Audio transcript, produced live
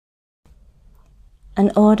An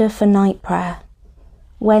order for night prayer,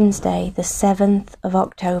 Wednesday, the 7th of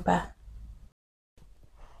October.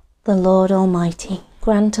 The Lord Almighty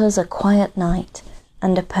grant us a quiet night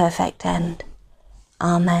and a perfect end.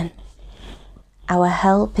 Amen. Our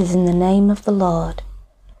help is in the name of the Lord,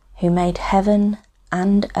 who made heaven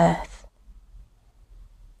and earth.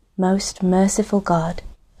 Most merciful God,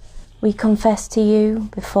 we confess to you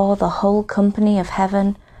before the whole company of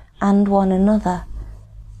heaven and one another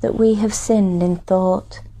that we have sinned in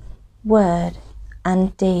thought, word,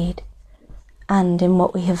 and deed, and in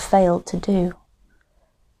what we have failed to do.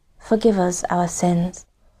 Forgive us our sins,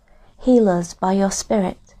 heal us by your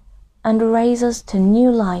Spirit, and raise us to new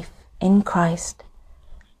life in Christ.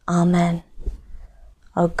 Amen.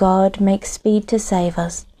 O God, make speed to save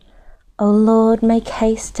us. O Lord, make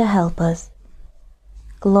haste to help us.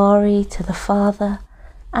 Glory to the Father,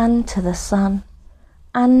 and to the Son,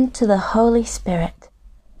 and to the Holy Spirit,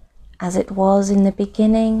 as it was in the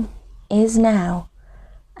beginning, is now,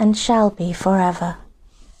 and shall be forever.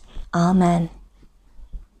 Amen.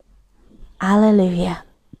 Alleluia.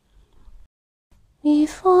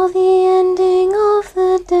 Before the ending of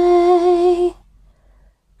the day,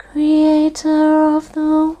 Creator of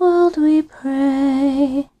the world, we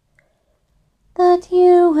pray that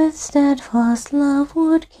you with steadfast love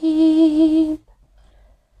would keep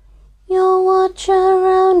your watch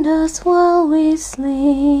around us while we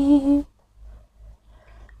sleep.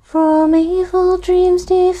 From evil dreams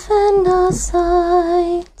defend our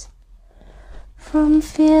sight, from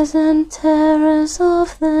fears and terrors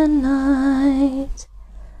of the night.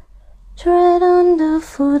 Tread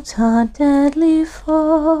underfoot our deadly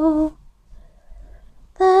foe,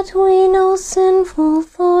 that we no sinful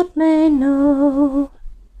thought may know.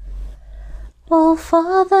 O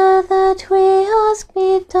Father, that we ask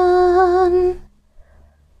be done,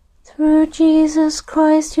 through Jesus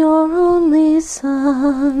Christ, your only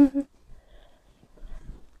Son,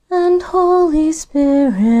 and Holy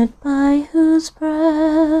Spirit, by whose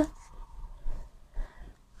breath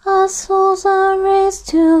our souls are raised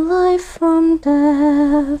to life from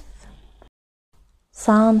death.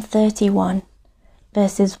 Psalm 31,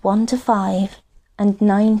 verses 1 to 5 and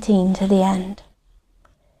 19 to the end.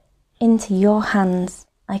 Into your hands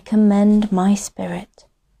I commend my spirit.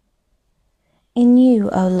 In you,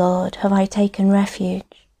 O Lord, have I taken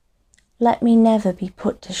refuge. Let me never be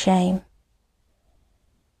put to shame.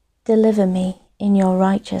 Deliver me in your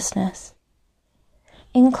righteousness.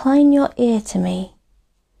 Incline your ear to me.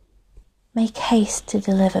 Make haste to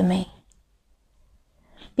deliver me.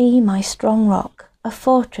 Be my strong rock, a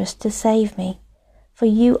fortress to save me, for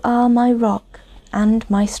you are my rock and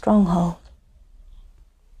my stronghold.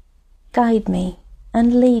 Guide me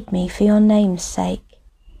and lead me for your name's sake.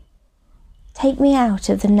 Take me out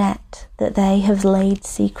of the net that they have laid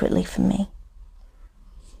secretly for me.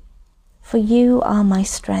 For you are my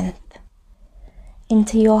strength.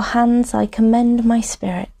 Into your hands I commend my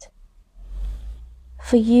spirit.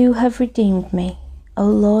 For you have redeemed me, O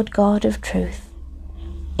Lord God of truth.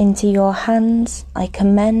 Into your hands I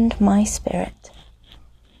commend my spirit.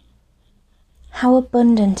 How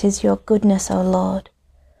abundant is your goodness, O Lord,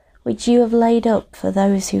 which you have laid up for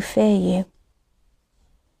those who fear you,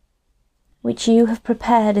 which you have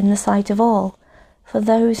prepared in the sight of all for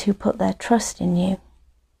those who put their trust in you.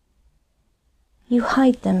 You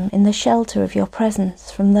hide them in the shelter of your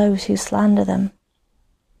presence from those who slander them.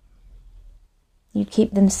 You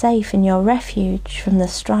keep them safe in your refuge from the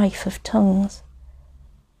strife of tongues.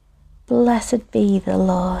 Blessed be the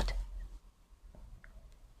Lord.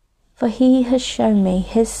 For he has shown me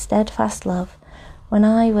his steadfast love when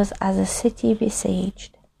I was as a city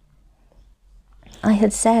besieged. I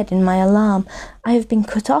had said in my alarm, I have been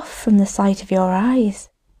cut off from the sight of your eyes.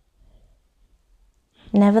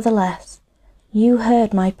 Nevertheless, you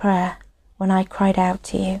heard my prayer when I cried out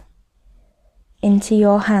to you. Into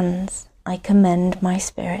your hands I commend my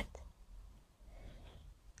spirit.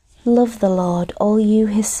 Love the Lord, all you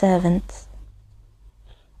his servants.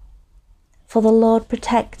 For the Lord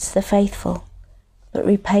protects the faithful, but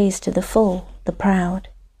repays to the full the proud.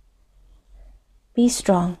 Be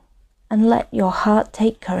strong, and let your heart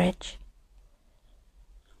take courage,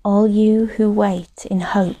 all you who wait in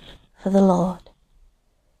hope for the Lord.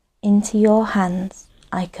 Into your hands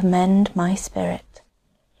I commend my spirit.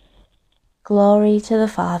 Glory to the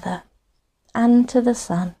Father, and to the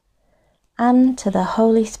Son, and to the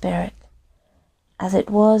Holy Spirit, as it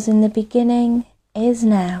was in the beginning, is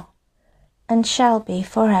now, and shall be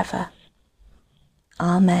forever.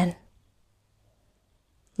 Amen.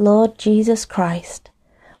 Lord Jesus Christ,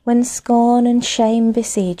 when scorn and shame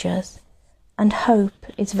besiege us, and hope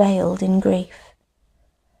is veiled in grief,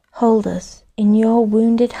 hold us in your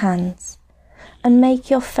wounded hands, and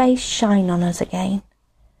make your face shine on us again,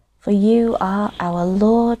 for you are our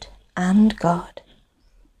Lord and God.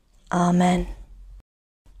 Amen.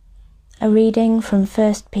 A reading from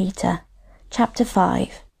 1 Peter chapter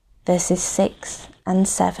 5, verses 6 and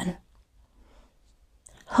 7.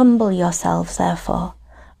 Humble yourselves, therefore,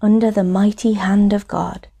 under the mighty hand of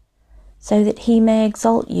God, so that he may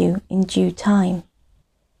exalt you in due time.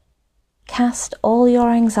 Cast all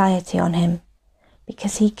your anxiety on him,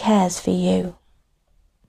 because he cares for you.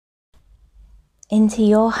 Into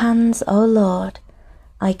your hands, O Lord,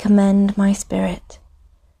 I commend my spirit.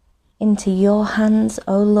 Into your hands,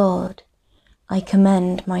 O Lord, I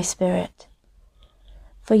commend my spirit.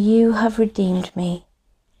 For you have redeemed me,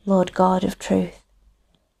 Lord God of truth.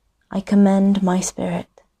 I commend my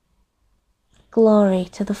spirit. Glory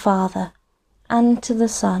to the Father, and to the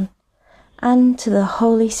Son, and to the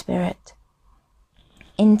Holy Spirit.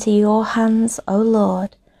 Into your hands, O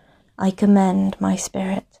Lord, I commend my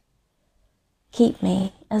spirit. Keep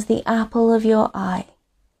me as the apple of your eye.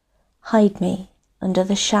 Hide me under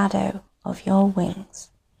the shadow of your wings.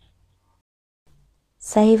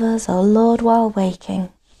 Save us, O Lord, while waking,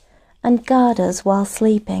 and guard us while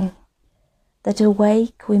sleeping, that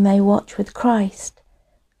awake we may watch with Christ,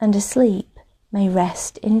 and asleep may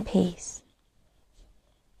rest in peace.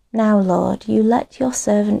 Now, Lord, you let your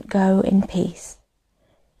servant go in peace.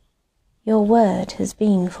 Your word has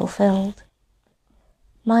been fulfilled.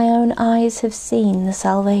 My own eyes have seen the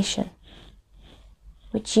salvation,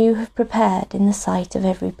 which you have prepared in the sight of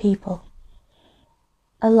every people,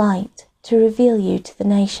 a light to reveal you to the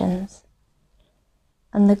nations,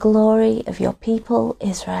 and the glory of your people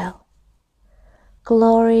Israel.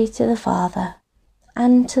 Glory to the Father,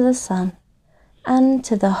 and to the Son, and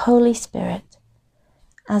to the Holy Spirit,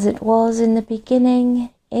 as it was in the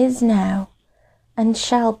beginning, is now, and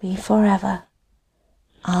shall be forever.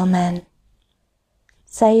 Amen.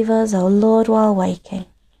 Save us, O Lord, while waking,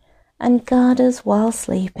 and guard us while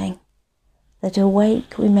sleeping, that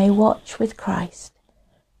awake we may watch with Christ,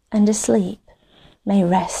 and asleep may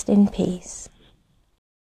rest in peace.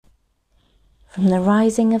 From the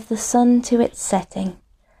rising of the sun to its setting,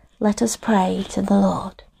 let us pray to the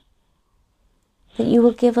Lord, that you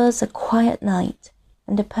will give us a quiet night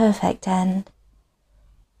and a perfect end.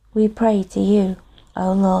 We pray to you,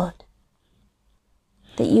 O Lord,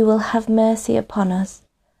 that you will have mercy upon us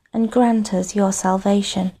and grant us your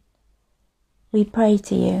salvation. We pray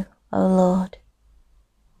to you, O Lord,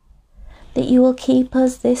 that you will keep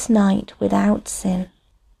us this night without sin.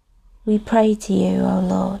 We pray to you, O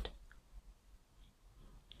Lord,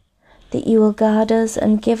 that you will guard us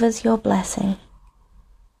and give us your blessing.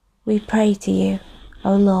 We pray to you,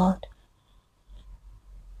 O Lord,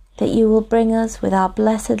 that you will bring us with our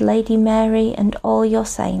Blessed Lady Mary and all your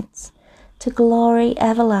saints to glory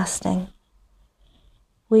everlasting.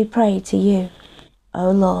 We pray to you, O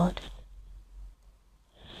Lord.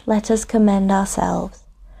 Let us commend ourselves,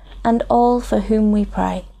 and all for whom we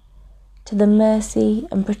pray, to the mercy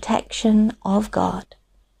and protection of God.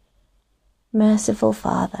 Merciful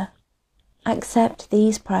Father, accept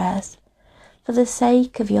these prayers for the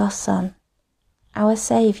sake of your Son, our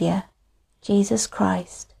Saviour, Jesus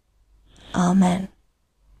Christ. Amen.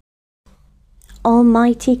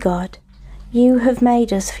 Almighty God, you have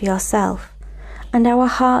made us for yourself, and our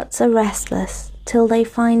hearts are restless till they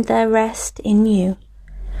find their rest in you.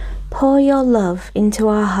 Pour your love into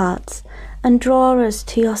our hearts and draw us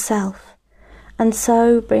to yourself, and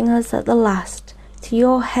so bring us at the last to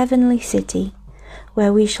your heavenly city,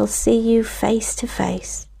 where we shall see you face to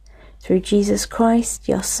face, through Jesus Christ,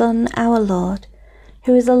 your Son, our Lord,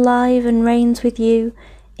 who is alive and reigns with you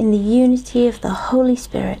in the unity of the Holy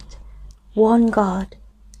Spirit, one God,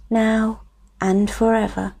 now and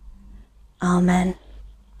forever. Amen.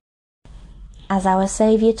 As our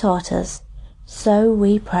Saviour taught us, so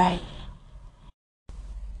we pray.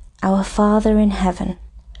 Our Father in heaven,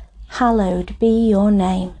 hallowed be your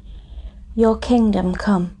name. Your kingdom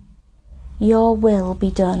come. Your will be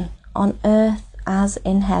done on earth as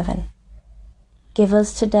in heaven. Give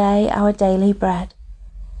us today our daily bread.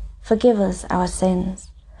 Forgive us our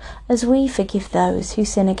sins, as we forgive those who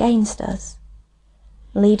sin against us.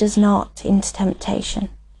 Lead us not into temptation,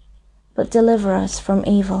 but deliver us from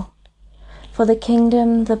evil. For the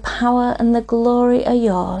kingdom, the power, and the glory are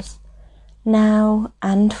yours, now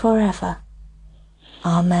and forever.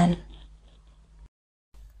 Amen.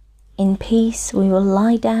 In peace we will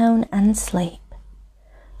lie down and sleep,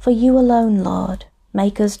 for you alone, Lord,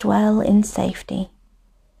 make us dwell in safety.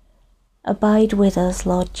 Abide with us,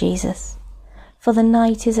 Lord Jesus, for the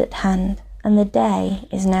night is at hand, and the day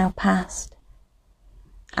is now past.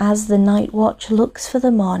 As the night watch looks for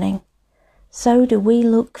the morning, so do we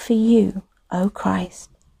look for you, O Christ.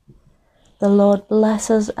 The Lord bless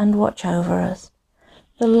us and watch over us.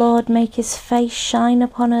 The Lord make his face shine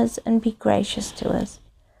upon us and be gracious to us.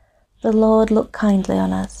 The Lord look kindly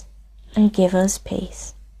on us and give us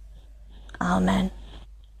peace. Amen.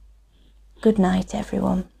 Good night,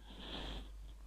 everyone.